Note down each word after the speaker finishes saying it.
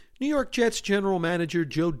New York Jets general manager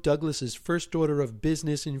Joe Douglas's first order of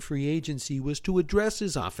business in free agency was to address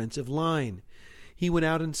his offensive line. He went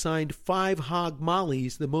out and signed 5 hog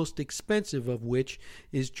mollies, the most expensive of which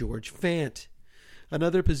is George Fant.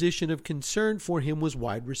 Another position of concern for him was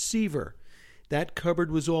wide receiver. That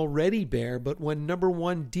cupboard was already bare, but when number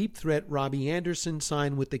 1 deep threat Robbie Anderson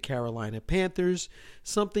signed with the Carolina Panthers,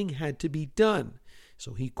 something had to be done,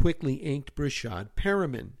 so he quickly inked Breshad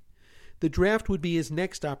Perriman. The draft would be his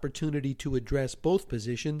next opportunity to address both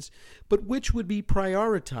positions, but which would be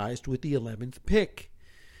prioritized with the 11th pick?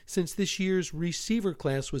 Since this year's receiver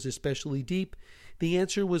class was especially deep, the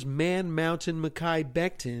answer was Man Mountain Mekhi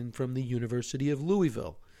Becton from the University of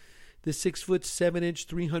Louisville. The 6'7",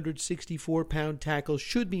 364-pound tackle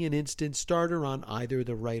should be an instant starter on either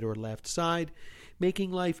the right or left side,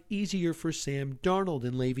 making life easier for Sam Darnold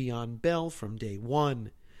and Le'Veon Bell from day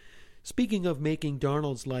one. Speaking of making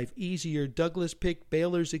Darnold's life easier, Douglas picked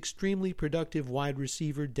Baylor's extremely productive wide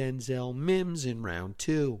receiver Denzel Mims in round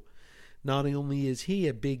 2. Not only is he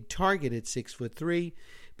a big target at 6'3",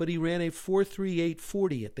 but he ran a 4.38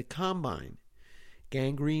 40 at the Combine.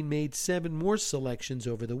 Gang Green made 7 more selections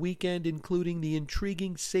over the weekend, including the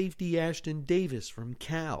intriguing safety Ashton Davis from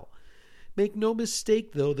Cal. Make no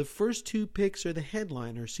mistake, though, the first 2 picks are the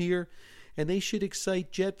headliners here, and they should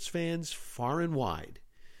excite Jets fans far and wide.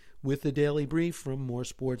 With the Daily Brief from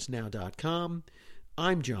moresportsnow.com,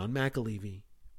 I'm John McAlevey.